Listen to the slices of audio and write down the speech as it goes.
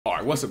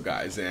Alright, what's up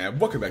guys,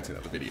 and welcome back to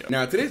another video.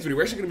 Now, in today's video,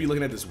 we're actually going to be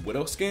looking at this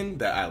Widow skin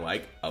that I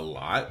like a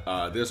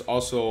lot. There's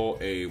also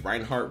a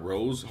Reinhardt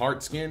Rose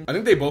Heart skin. I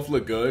think they both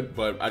look good,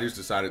 but I just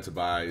decided to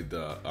buy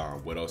the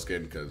Widow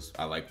skin because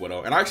I like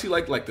Widow. And I actually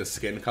like the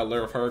skin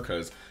color of her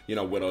because, you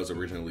know, Widow is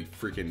originally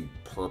freaking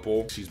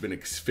purple. She's been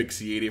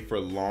asphyxiated for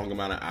a long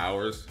amount of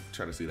hours. I'm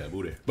trying to see that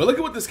booty. But look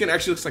at what the skin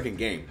actually looks like in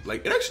game.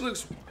 Like, it actually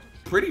looks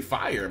pretty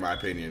fire in my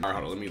opinion. All right,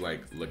 hold on, let me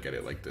like look at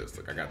it like this.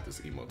 Look, I got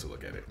this emote to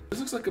look at it. This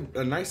looks like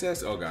a nice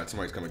ass, oh god,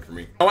 somebody's coming for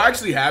me. Oh, I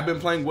actually have been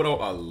playing Widow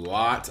a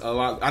lot.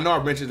 I know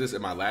I mentioned this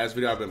in my last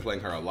video. I've been playing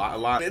her a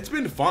lot. It's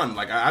been fun.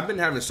 Like I've been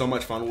having so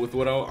much fun with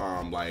Widow.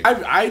 Like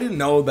I didn't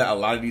know that a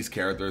lot of these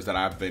characters that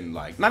I've been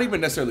like, not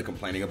even necessarily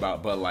complaining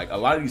about, but like a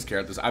lot of these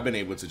characters I've been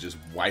able to just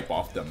wipe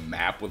off the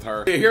map with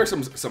her. Here are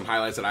some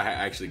highlights that I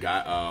actually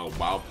got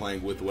while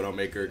playing with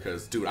widowmaker,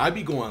 because dude, I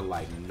be going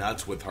like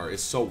nuts with her.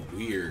 It's so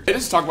weird. Let's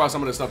just talk about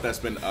some of the stuff that's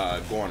been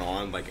going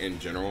on like in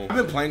general. I've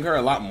been playing her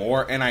a lot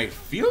more and I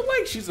feel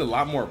like she's a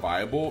lot more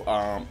viable.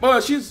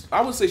 But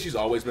I would say she's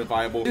always been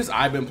viable. Just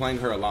I've been playing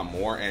her a lot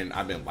more and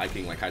I've been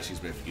liking like how she's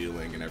been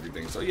feeling and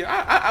everything. So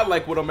yeah, I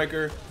like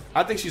widowmaker.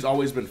 I think she's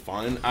always been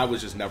fun. I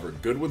was just never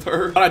good with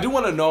her. But I do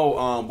want to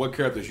know what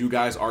characters you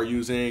guys are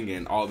using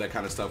and all that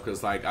kind of stuff,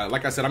 because like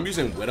I said, I'm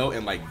using Widow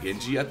and like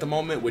Genji at the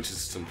moment, which is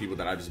some people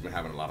that I've just been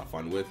having a lot of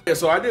fun with. Yeah,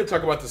 so I did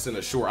talk about this in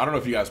a short. I don't know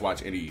if you guys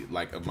watch any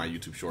like of my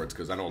YouTube shorts,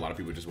 because I know a lot of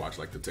people just watch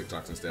like the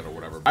TikToks instead or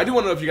whatever. I do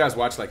want to know if you guys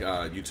watch like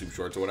YouTube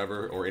shorts or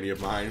whatever, or any of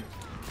mine.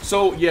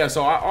 So yeah,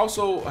 so I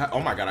also, oh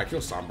my god, I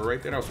killed Sombra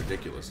right there. That was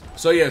ridiculous.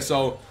 So yeah,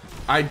 so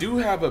I do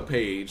have a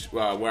page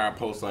where I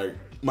post like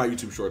my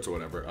YouTube shorts or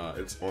whatever.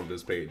 It's on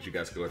this page. You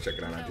guys can go check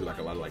it out. I do like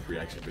a lot of like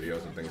reaction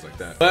videos and things like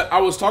that. But I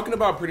was talking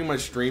about pretty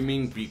much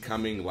streaming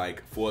becoming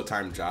like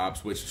full-time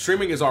jobs, which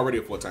streaming is already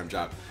a full-time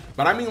job,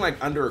 but I mean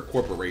like under a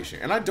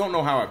corporation. And I don't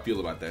know how I feel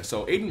about that.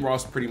 So Aiden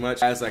Ross pretty much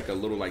has like a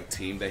little like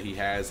team that he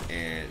has,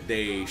 and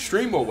they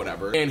stream or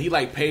whatever, and he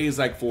like pays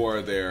like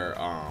for their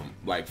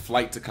like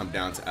flight to come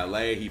down to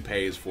LA. He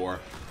pays for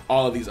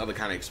all of these other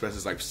kind of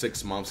expenses, like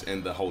 6 months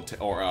in the hotel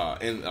or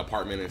in the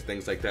apartment and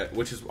things like that,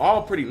 which is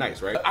all pretty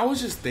nice, right? But I was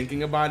just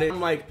thinking about it.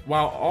 I'm like,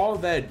 while all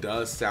that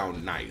does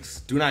sound nice,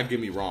 do not get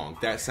me wrong,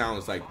 that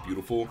sounds like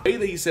beautiful.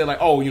 Either he said like,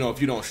 oh, you know,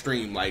 if you don't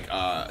stream like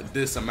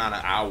this amount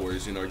of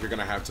hours, you know, you're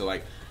gonna have to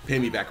like pay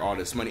me back all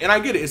this money. And I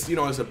get it, it's, you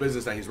know, it's a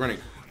business that he's running.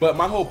 But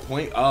my whole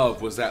point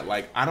was that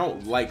like, I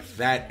don't like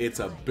that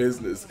it's a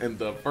business in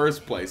the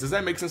first place. Does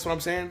that make sense what I'm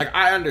saying? Like,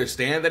 I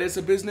understand that it's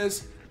a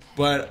business,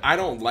 but I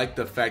don't like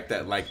the fact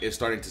that like it's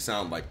starting to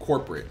sound like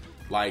corporate,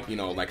 like, you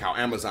know, like how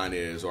Amazon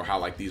is, or how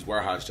like these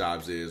warehouse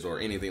jobs is,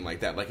 or anything like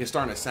that. Like it's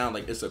starting to sound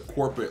like it's a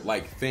corporate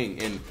like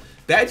thing, and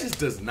that just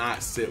does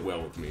not sit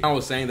well with me. I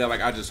was saying that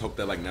like I just hope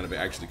that like none of it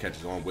actually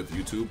catches on with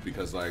YouTube,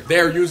 because like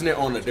they're using it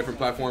on a different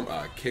platform,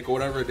 Kick or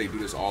whatever. They do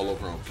this all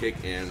over on Kick,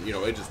 and you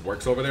know, it just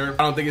works over there.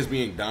 I don't think it's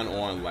being done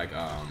on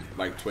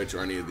like Twitch or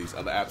any of these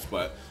other apps.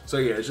 But so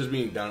yeah, it's just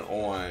being done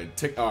on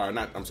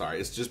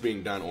it's just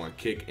being done on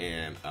Kick,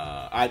 and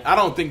I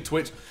don't think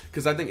Twitch,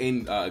 because I think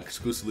Aiden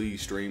exclusively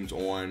streams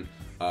on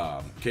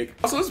Kick.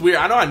 Also, it's weird.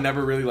 I know I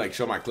never really like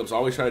show my clips. I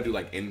always try to do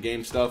like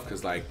in-game stuff,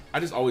 because like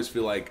I just always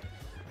feel like,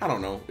 I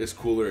don't know, it's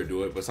cooler to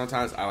do it, but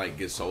sometimes I like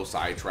get so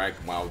sidetracked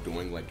while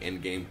doing like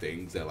in-game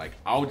things that like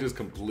I'll just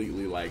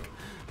completely like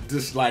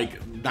just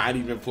like not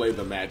even play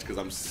the match because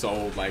I'm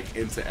so like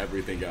into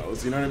everything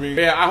else, you know what I mean?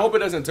 Yeah, I hope it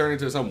doesn't turn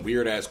into some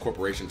weird ass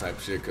corporation type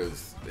shit,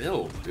 because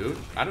ew, dude,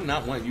 I do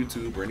not want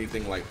YouTube or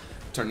anything like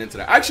turned into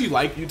that. I actually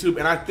like YouTube,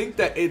 and I think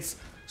that it's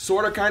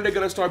sort of kind of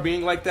gonna start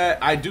being like that.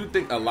 I do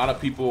think a lot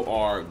of people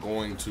are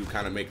going to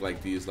kind of make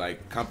like these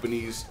like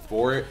companies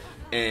for it,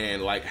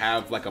 and like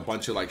have like a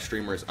bunch of like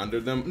streamers under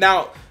them.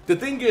 Now the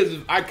thing is,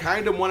 I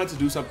kind of wanted to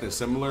do something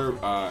similar,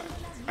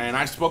 and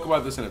I spoke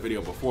about this in a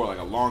video before, like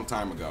a long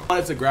time ago. I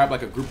wanted to grab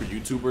like a group of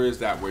YouTubers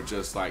that were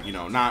just like, you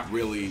know, not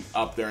really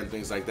up there and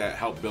things like that,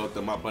 help build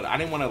them up, but I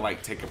didn't want to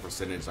like take a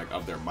percentage like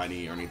of their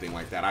money or anything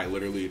like that. I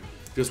literally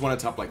just wanted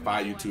to help like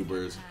 5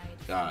 YouTubers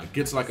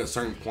get to like a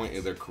certain point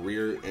in their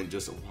career, and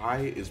just, why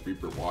is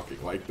Reaper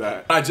walking like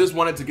that? I just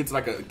wanted to get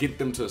to get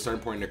them to a certain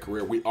point in their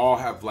career. We all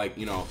have like,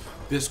 you know,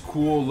 this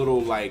cool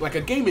little like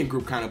a gaming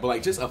group kind of, but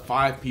like just a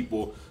 5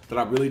 people that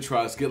I really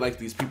trust, get like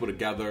these people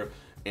together,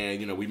 and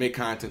you know, we make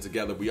content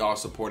together, we all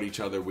support each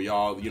other, we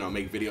all, you know,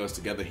 make videos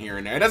together here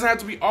and there. It doesn't have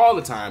to be all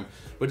the time,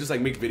 but just like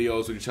make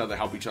videos with each other,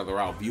 help each other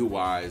out view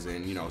wise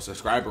and, you know,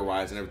 subscriber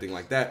wise and everything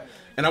like that.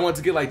 And I want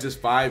to get like just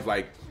 5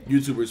 like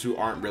YouTubers who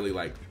aren't really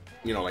like,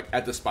 you know, like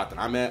at the spot that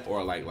I'm at,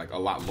 or like a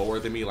lot lower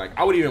than me. Like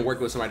I would even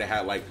work with somebody that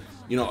had like,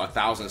 you know,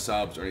 1,000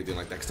 subs or anything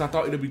like that, because I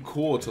thought it'd be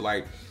cool to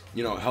like,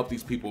 you know, help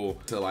these people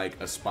to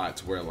like a spot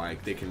to where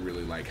like they can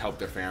really like help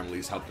their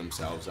families, help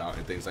themselves out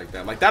and things like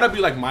that. Like that'd be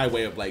like my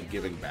way of like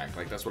giving back.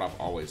 Like that's what I've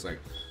always like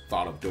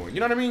thought of doing,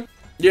 you know what I mean?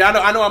 Yeah,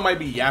 I know I might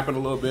be yapping a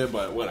little bit,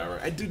 but whatever.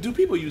 Do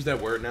people use that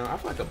word now? I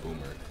feel like a boomer,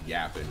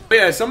 yapping. But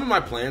yeah, some of my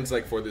plans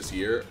like for this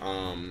year,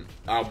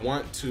 I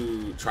want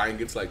to try and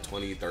get to like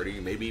 20,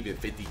 30, maybe even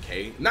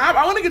 50K. Nah,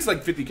 I want to get to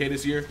like 50K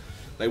this year.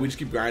 Like, we just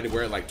keep grinding.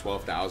 We're at like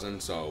 12,000.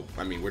 So,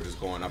 I mean, we're just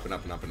going up and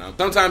up and up and up.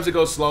 Sometimes it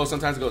goes slow.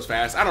 Sometimes it goes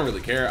fast. I don't really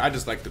care. I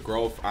just like the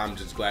growth. I'm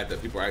just glad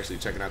that people are actually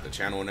checking out the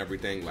channel and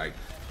everything. Like,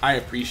 I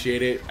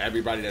appreciate it.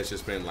 Everybody that's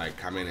just been like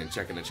coming and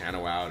checking the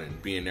channel out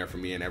and being there for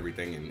me and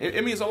everything. And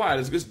it means a lot.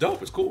 It's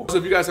dope. It's cool. So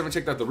if you guys haven't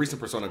checked out the recent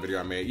Persona video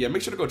I made, yeah,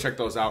 make sure to go check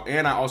those out.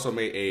 And I also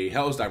made a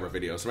Hell's Diver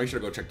video. So make sure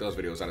to go check those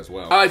videos out as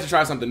well. I like to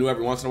try something new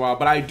every once in a while,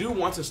 but I do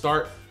want to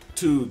start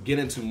to get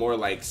into more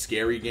like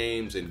scary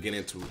games and get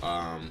into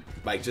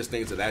like just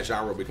things of that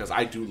genre, because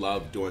I do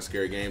love doing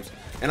scary games,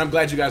 and I'm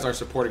glad you guys are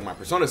supporting my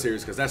Persona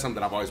series, because that's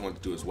something I've always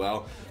wanted to do as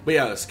well. But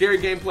yeah, scary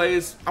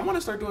gameplays, I want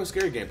to start doing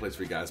scary gameplays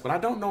for you guys, but I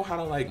don't know how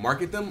to like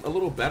market them a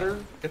little better,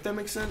 if that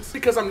makes sense,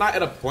 because I'm not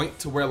at a point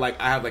to where like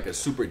I have like a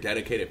super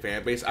dedicated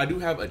fan base. I do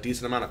have a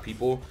decent amount of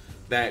people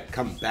that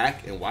come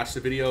back and watch the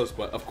videos,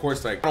 but of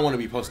course, like, I don't want to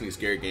be posting these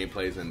scary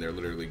gameplays and they're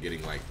literally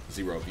getting like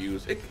 0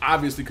 views. It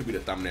obviously could be the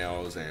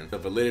thumbnails and the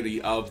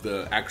validity of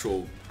the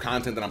actual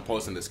content that I'm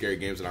posting, the scary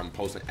games that I'm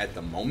posting at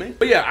the moment.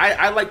 But yeah,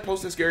 I like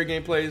posting scary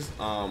gameplays.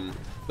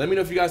 Let me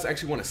know if you guys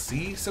actually want to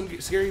see some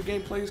scary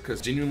gameplays,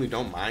 because genuinely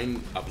don't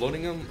mind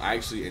uploading them. I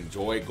actually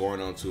enjoy going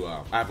on to,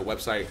 I have a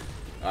website,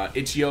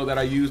 Itch.io, that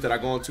I use, that I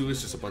go into.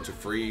 It's just a bunch of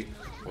free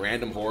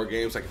random horror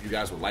games, like if you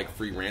guys would like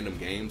free random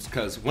games,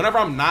 because whenever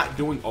I'm not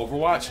doing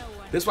Overwatch,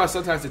 this is why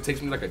sometimes it takes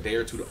me like a day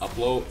or 2 to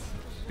upload,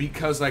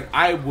 because like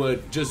I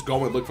would just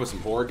go and look for some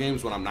horror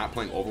games when I'm not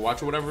playing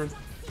Overwatch or whatever,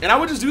 and I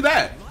would just do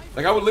that.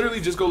 Like, I would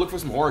literally just go look for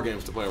some horror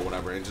games to play or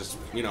whatever, and just,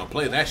 you know,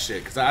 play that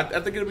shit, because I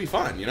think it'll be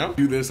fun, you know?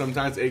 Do this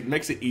sometimes, it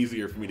makes it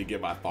easier for me to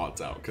get my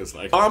thoughts out, because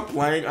like, while I'm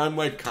playing, I'm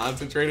like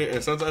concentrated,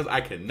 and sometimes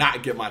I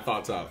cannot get my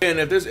thoughts out. And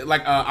if there's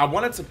like, I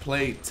wanted to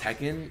play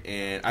Tekken,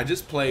 and I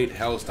just played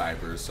Hell's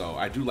Diver, so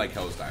I do like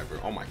Hell's Diver.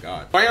 Oh my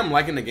god. I am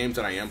liking the games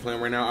that I am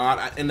playing right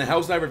now. In the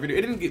Hell's Diver video,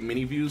 it didn't get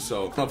many views,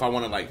 so I don't know if I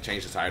want to like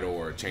change the title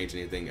or change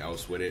anything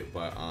else with it,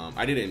 but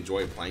I did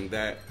enjoy playing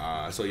that.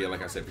 So yeah,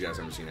 like I said, if you guys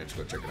haven't seen it, just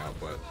go check it out.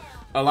 But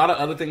a lot of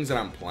other things that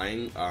I'm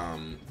playing,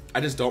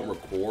 I just don't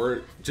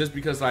record, just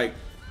because like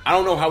I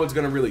don't know how it's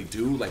gonna really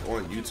do like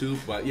on YouTube.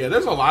 But yeah,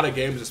 there's a lot of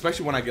games,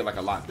 especially when I get like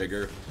a lot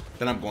bigger,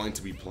 that I'm going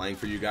to be playing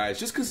for you guys,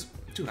 just because,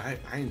 dude, I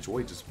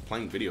enjoy just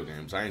playing video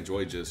games. I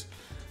enjoy just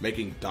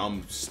making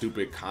dumb,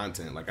 stupid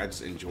content. Like, I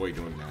just enjoy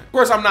doing that. Of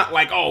course, I'm not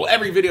like, oh,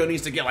 every video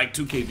needs to get like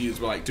 2K views,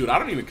 but like, dude, I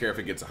don't even care if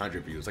it gets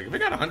 100 views. Like, if it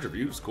got 100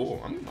 views,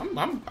 cool.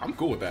 I'm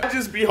cool with that. I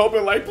just be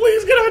hoping like,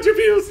 please get 100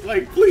 views.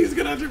 Like, please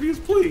get 100 views,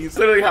 please.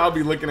 Literally how I'll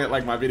be looking at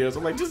like my videos.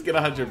 I'm like, just get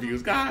 100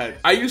 views, God.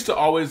 I used to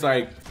always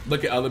like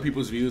look at other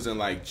people's views and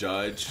like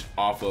judge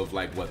off of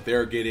like what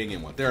they're getting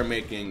and what they're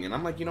making, and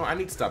I'm like, you know, I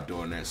need to stop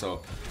doing that.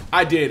 So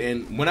I did,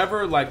 and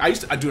whenever like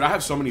dude, I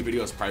have so many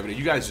videos private,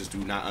 you guys just do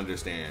not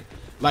understand.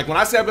 Like, when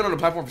I say I've been on the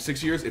platform for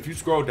 6 years, if you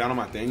scroll down on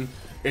my thing,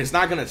 it's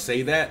not gonna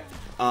say that.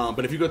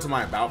 But if you go to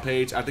my about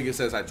page, I think it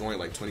says I joined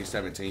like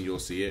 2017, you'll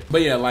see it.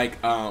 But yeah,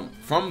 like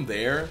from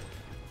there,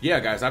 yeah,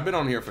 guys, I've been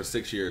on here for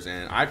 6 years,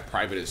 and I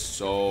privated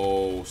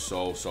so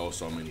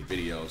many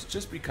videos,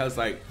 just because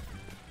like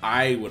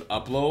I would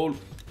upload,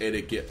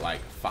 it'd get like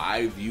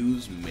 5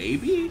 views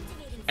maybe,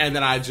 and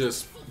then I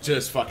just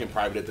fucking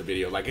privated the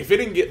video. Like, if it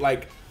didn't get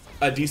like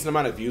a decent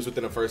amount of views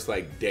within the first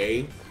like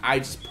day, I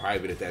just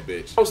privated that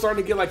bitch. I was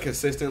starting to get like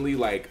consistently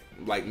like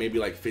maybe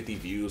like 50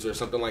 views or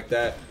something like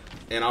that,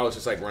 and I was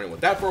just like running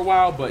with that for a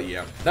while. But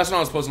yeah, that's when I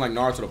was posting like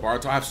Naruto to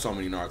Boruto. I have so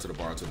many Naruto to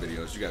Boruto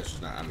videos, you guys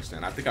just not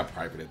understand. I think I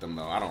privated them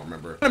though, I don't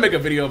remember. I'm gonna make a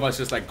video of us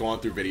just like going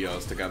through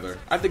videos together.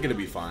 I think it'd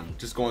be fun,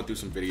 just going through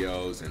some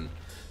videos and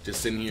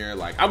just sitting here.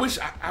 Like, I wish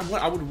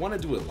I would want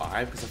to do it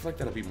live, because I feel like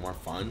that'll be more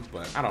fun,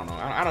 but I don't know.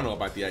 I don't know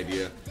about the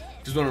idea.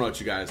 Just want to know what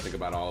you guys think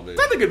about all of it.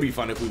 I think it'd be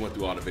fun if we went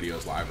through all the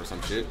videos live or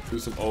some shit. Do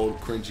some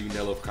old cringy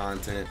Nilif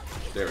content.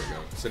 There we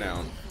go. Sit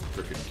down,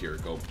 freaking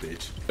Kiriko,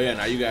 bitch. But yeah,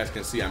 now you guys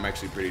can see I'm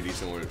actually pretty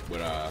decent with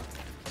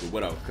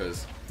Widow,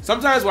 because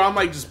sometimes when I'm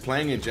like just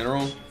playing in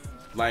general,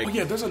 like, oh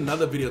yeah, there's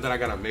another video that I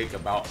gotta make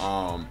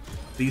about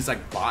these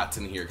like bots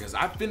in here, because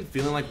I've been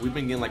feeling like we've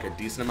been getting like a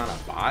decent amount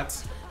of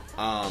bots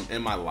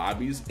in my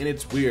lobbies, and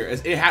it's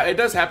weird. It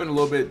does happen a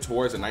little bit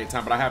towards the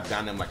nighttime, but I have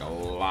gotten them like a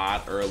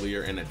lot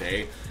earlier in the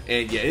day,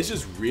 and yeah, it's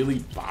just really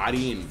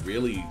body and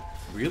really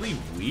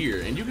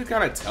weird, and you can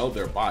kind of tell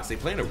they're bots. They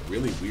play in a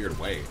really weird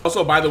way.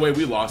 Also, by the way,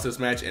 we lost this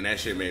match, and that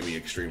shit made me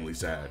extremely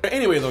sad. But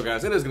anyway though,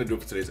 guys, that is gonna do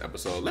it for today's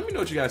episode. Let me know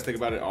what you guys think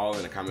about it all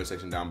in the comment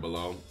section down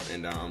below,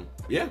 and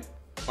yeah,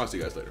 I'll see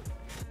you guys later.